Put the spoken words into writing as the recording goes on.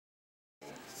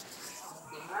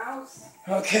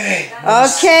Okay.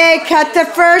 Okay, cut the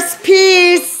first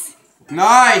piece.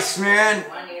 Nice, man.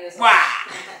 Wow.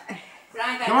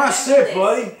 Come on, sit,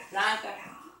 buddy.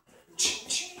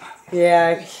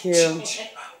 Yeah, cute.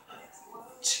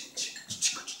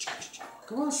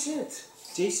 Come on, sit.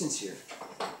 Jason's here.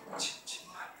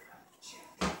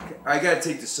 I gotta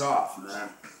take this off, man.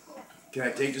 Can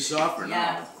I take this off or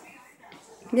no?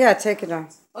 Yeah, take it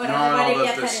off. No,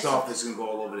 the stuff is gonna go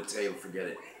all over the table. Forget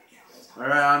it.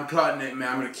 Alright, I'm cutting it, man.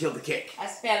 I'm gonna kill the cake.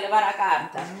 Aspetta, guarda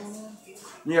carta.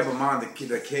 Yeah, but mom, the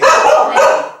cake.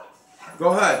 Go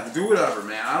ahead, do whatever,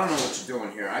 man. I don't know what you're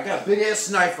doing here. I got a big ass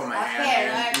knife on my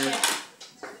hand. Man.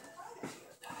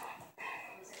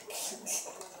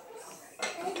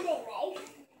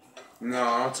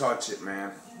 No, don't touch it,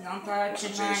 man. Non touch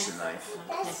it, Jason knife.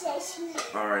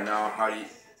 Alright, now how do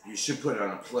you should put it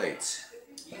on a plate.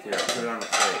 Here, put it on the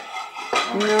plate.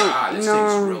 Oh my god, this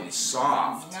thing's really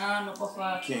soft. No può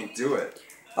fare. Can't do it.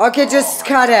 Okay, just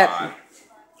cut it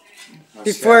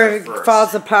before it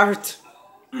falls apart.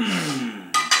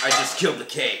 I just killed the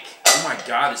cake. Oh my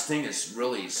god, this thing is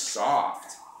really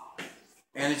soft.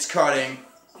 And it's cutting.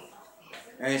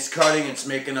 And it's cutting, it's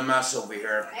making a mess over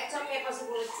here.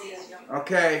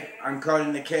 Okay, I'm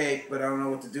cutting the cake, but I don't know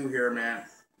what to do here, man.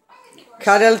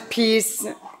 Cut a piece,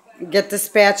 get the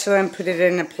spatula and put it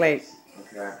in a plate.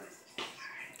 Okay.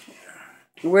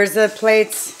 Where's the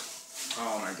plates?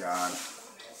 Oh my god.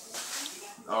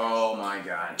 Oh my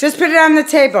god. Just put it on the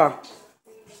table.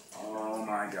 Oh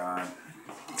my god.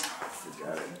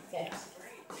 Forget it.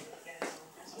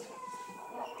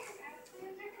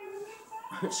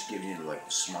 I just give you like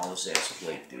the smallest ass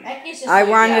plate, dude. I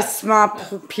want a small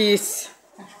piece.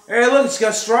 Hey, look, it's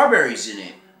got strawberries in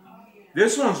it.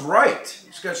 This one's right.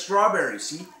 It's got strawberries,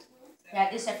 see?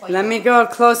 Let me go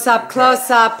close up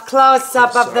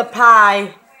of the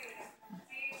pie.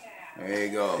 There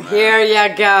you go, man. Here you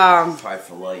go. Pie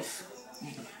for life.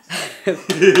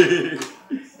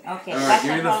 Okay, alright,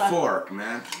 give me the fork,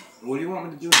 man. What do you want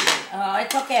me to do here?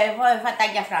 It's okay, poi fa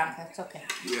taglia franca, it's okay.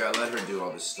 Yeah, let her do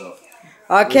all this stuff.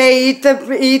 Okay, eat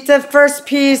the first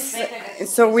piece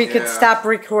so we could stop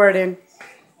recording.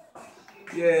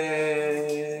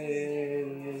 Yay!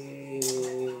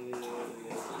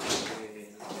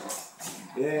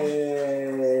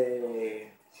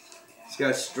 Yay! It's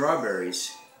got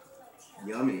strawberries.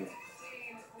 Yummy.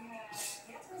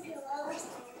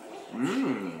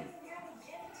 Mmm.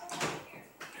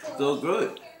 So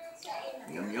good.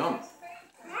 Yum yum.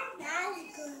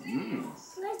 Mmm.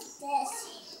 What's this?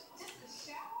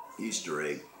 Easter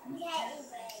egg.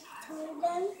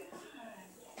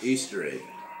 Easter egg.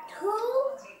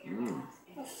 Mmm.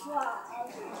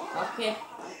 Okay.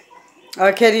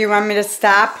 Okay, do you want me to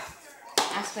stop?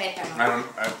 Aspetta. I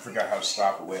forgot how to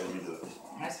stop it. Wait, let me do it.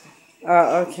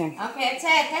 Oh, okay. Okay,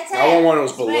 that's it. I want one of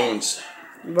those balloons.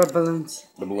 What balloons?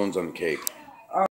 The balloons on the cake.